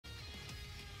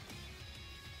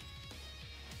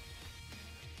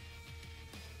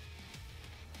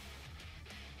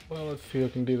Well, let's see who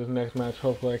can do this next match.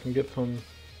 Hopefully I can get some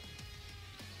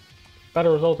better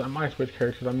results. I might switch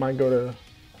characters. I might go to,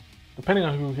 depending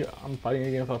on who I'm fighting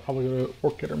against, I'll probably go to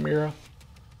Orchid or Mira.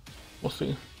 We'll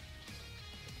see.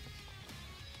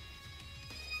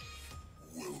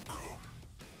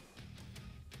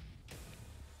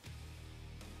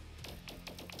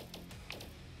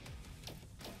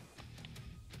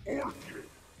 Orchid.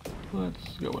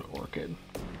 Let's go with Orchid.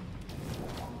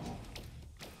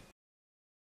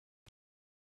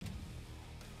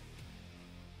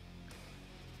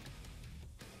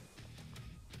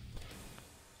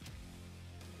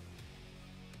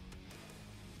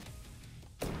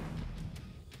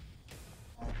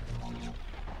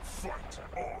 Fight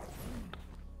on.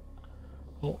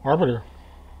 Oh, Arbiter.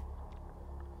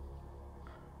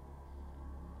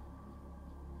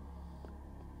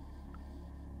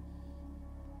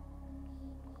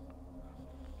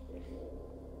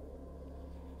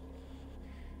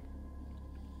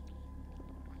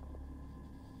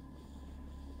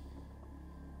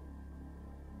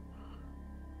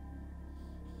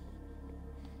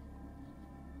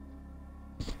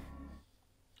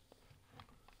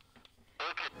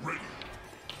 Ready.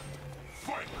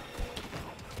 Fight.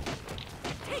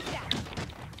 Take that!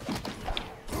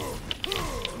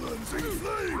 Cleansing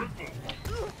flame. Take that!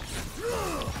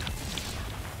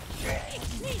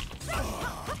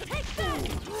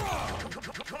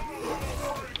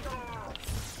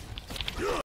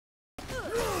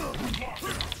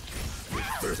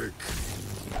 Pathetic.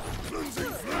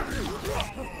 Cleansing flame.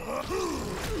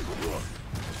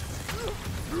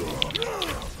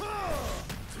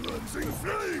 Cleansing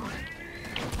flame.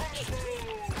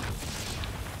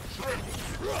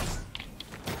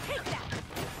 Take that!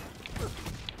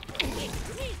 Take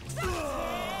that!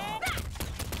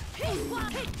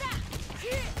 Lockout. Take that!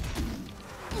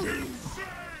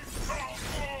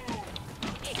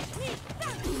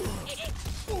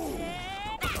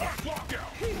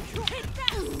 Beastly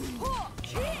combo.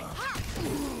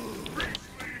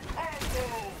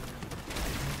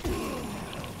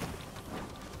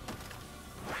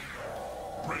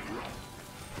 Ready.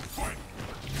 Fight.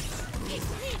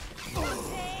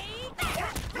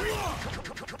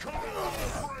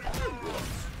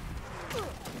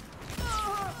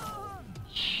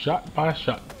 Shot by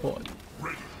shot, boy.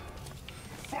 Ready.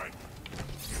 Fight.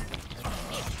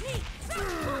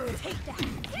 Take that!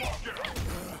 Lockout.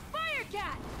 Fire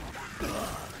cat!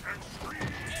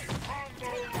 Extreme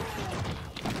combo.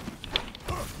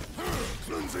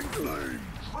 Cleansing flame.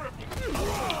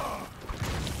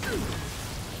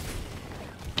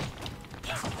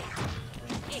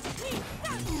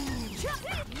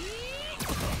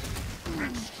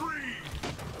 Extreme.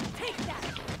 Take that!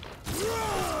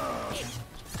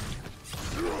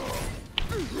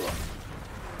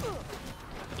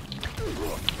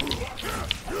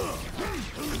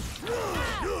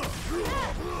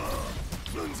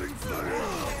 Cleansing flame.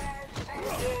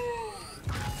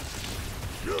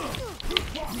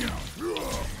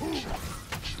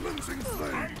 Cleansing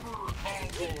flame.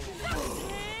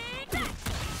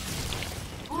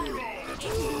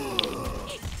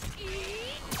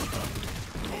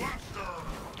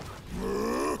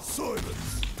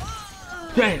 Silence.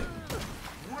 Damn!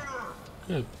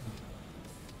 Good.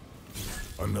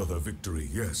 Another victory,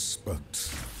 yes,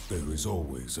 but there is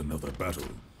always another battle.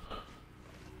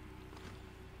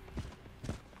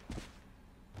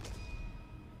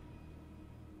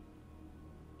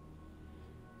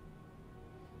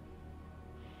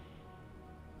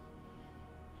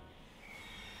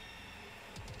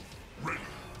 Ready.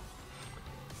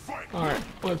 Fight. Alright,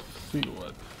 let's see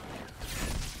what.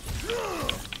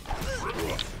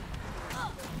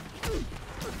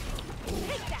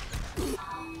 Take that!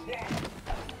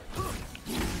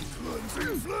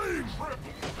 Cleansing flame.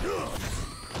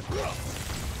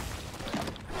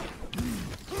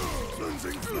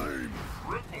 Cleansing flame.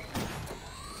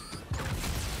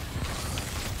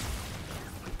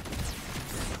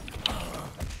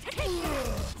 Take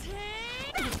that!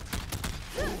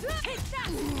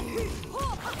 Extreme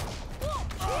combo.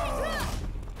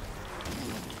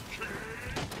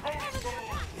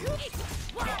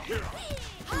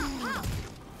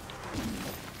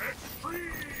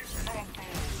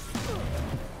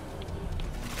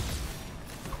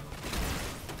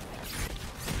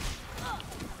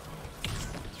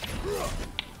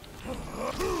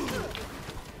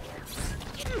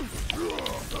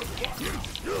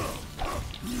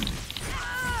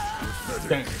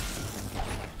 Damn.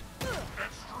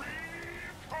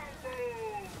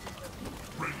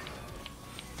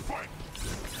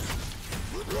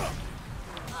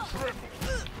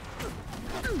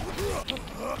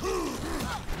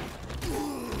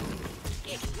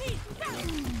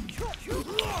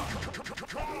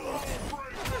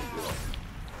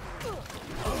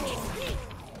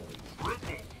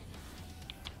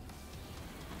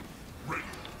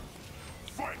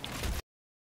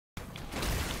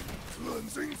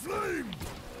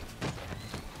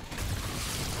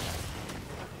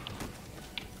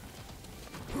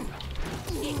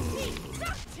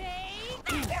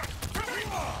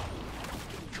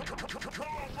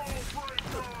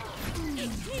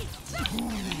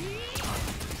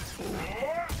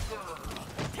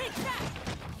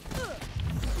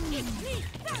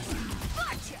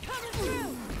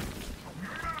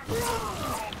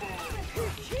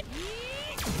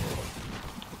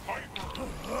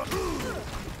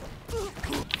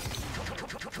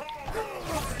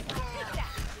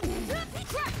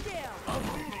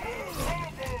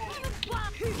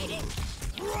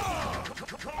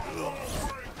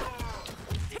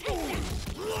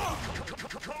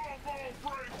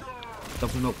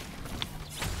 Double up.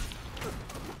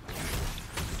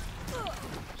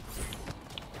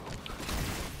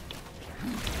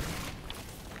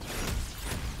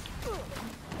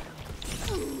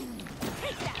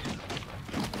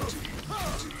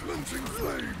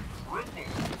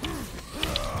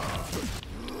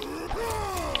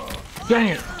 Dang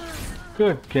it!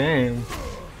 Good game.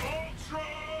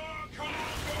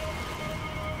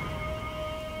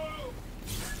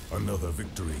 Another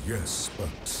victory, yes, but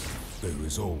there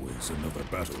is always another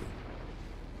battle.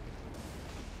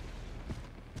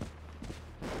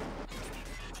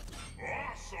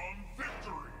 Awesome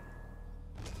victory!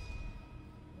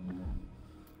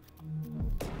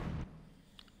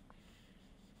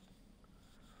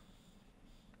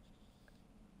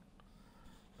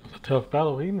 It was a tough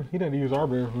battle. He didn't use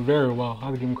Arbiter very well. I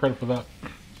have to give him credit for that.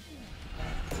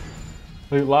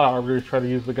 A lot of Arbiters try to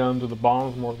use the guns or the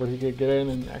bombs more, but he could get in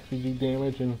and actually do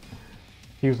damage and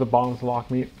use the bombs to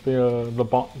lock me,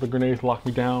 the grenades to lock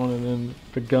me down, and then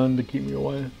the gun to keep me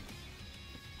away.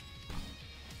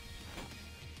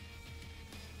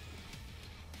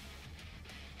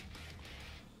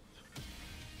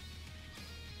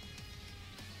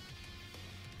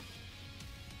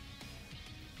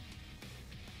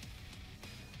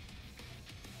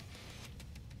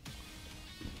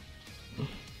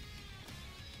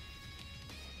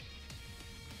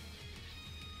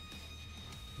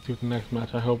 Let's see what the next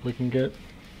match I hope we can get.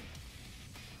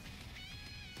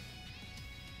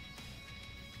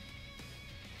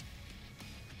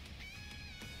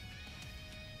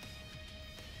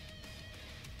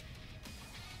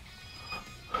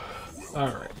 All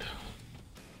right.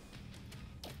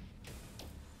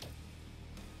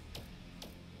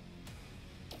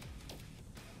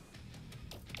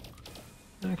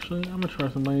 Actually, I'm gonna try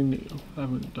somebody new I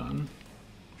haven't done.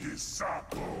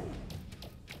 Hisapo!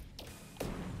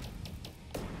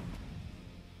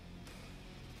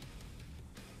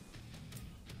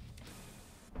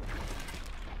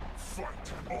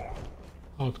 Fight on!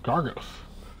 Oh, it's Gargos.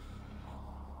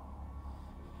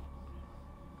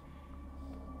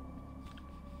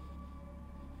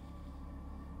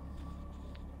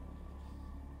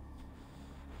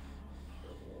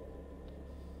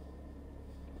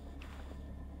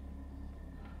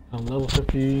 I'm level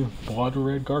 50 blood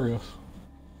red Gargos.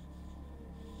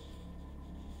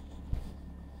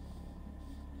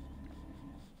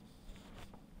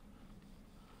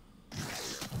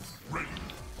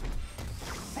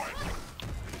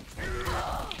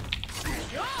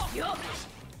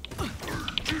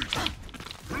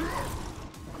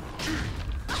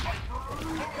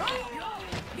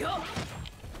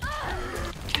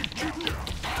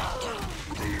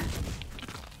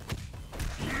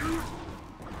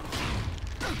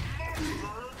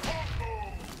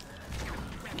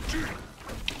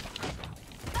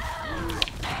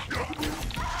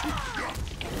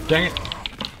 Dang it.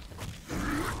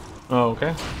 Oh,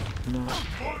 okay.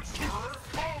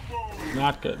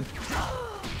 Not good.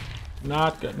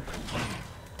 Not good.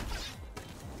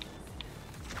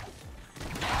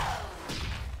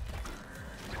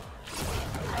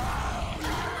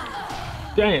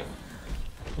 Dang it.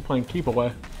 I'm playing keep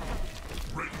away.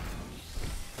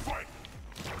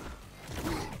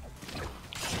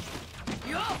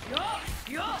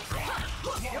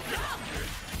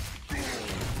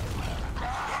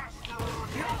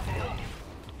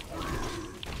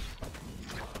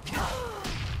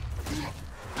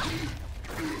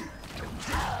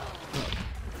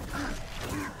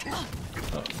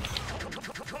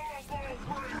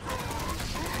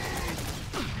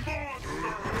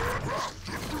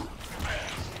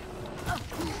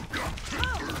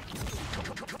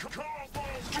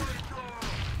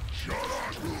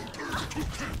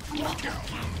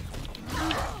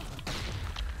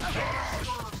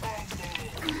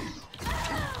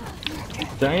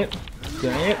 Dang it.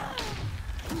 Dang it.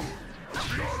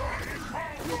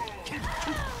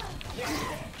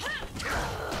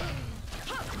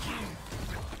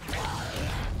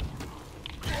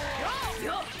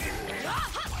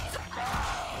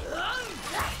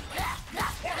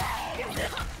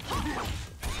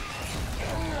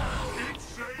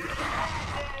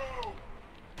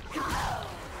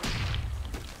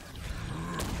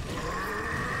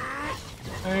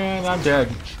 And I'm dead.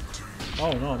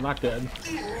 Oh no, I'm not dead.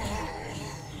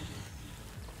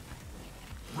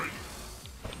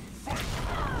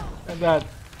 That,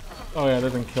 oh yeah,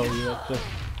 doesn't kill you. That's just,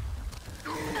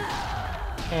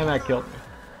 and that killed me.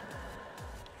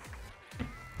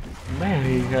 Man,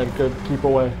 he had good keep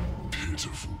away.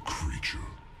 Pitiful creature.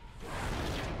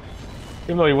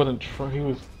 Even though he wasn't, he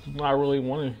was not really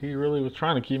wanting. He really was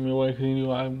trying to keep me away because he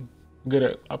knew I'm good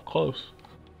at up close.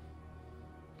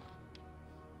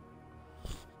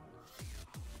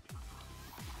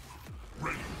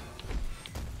 Ready.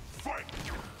 Fight.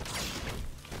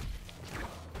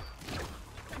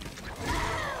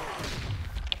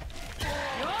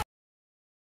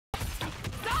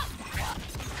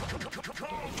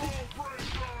 Combo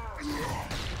breaker.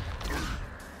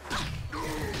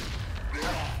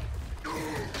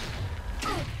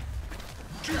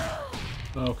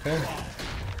 Okay.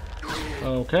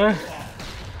 Okay.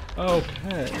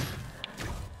 Okay.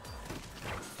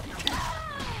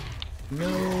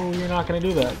 No, you're not gonna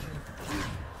do that.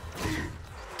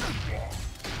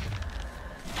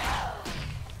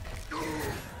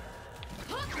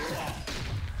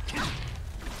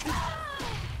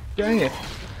 Dang it.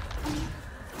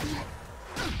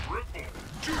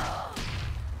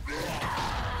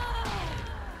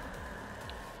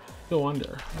 Still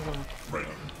under. Ready.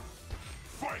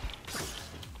 Fight.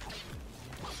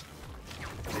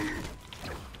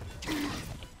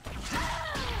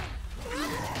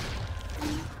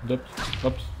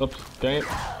 Oops, dang it.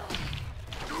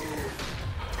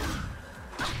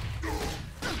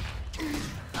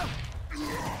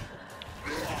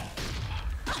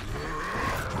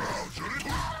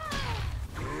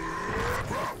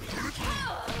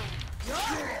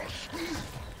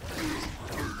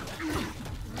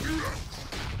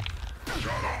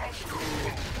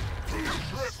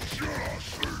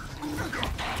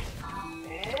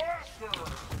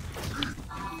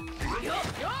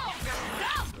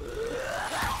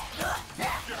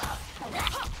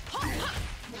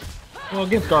 Well,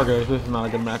 against Gargos, this is not a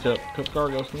good matchup, because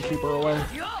Gargos can keep her away.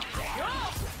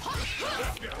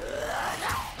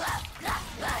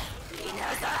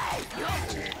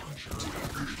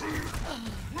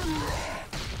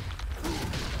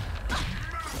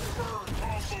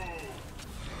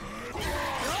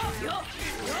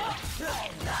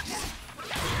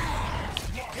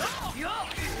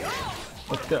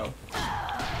 Let's go.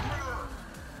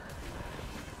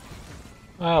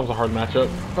 That was a hard matchup,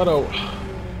 but oh.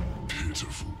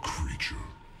 Pitiful creature.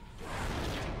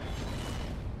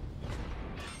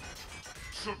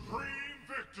 Supreme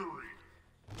victory.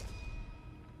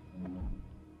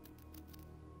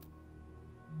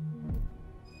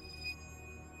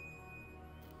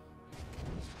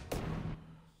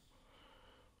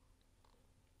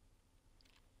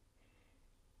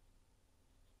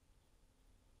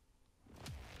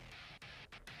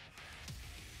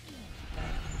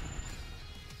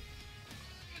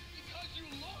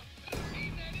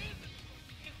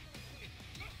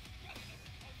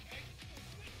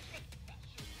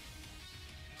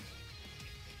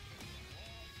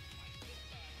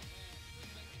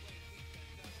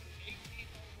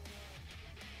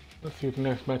 Let's see what the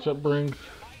next matchup brings.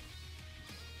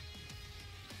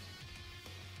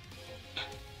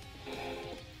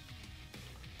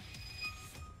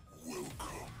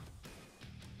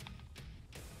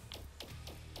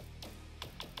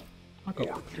 I'll go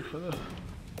Archer for this.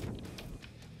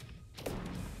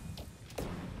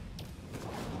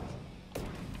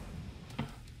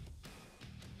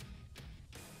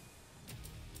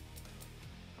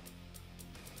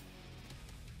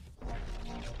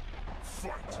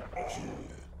 Fight.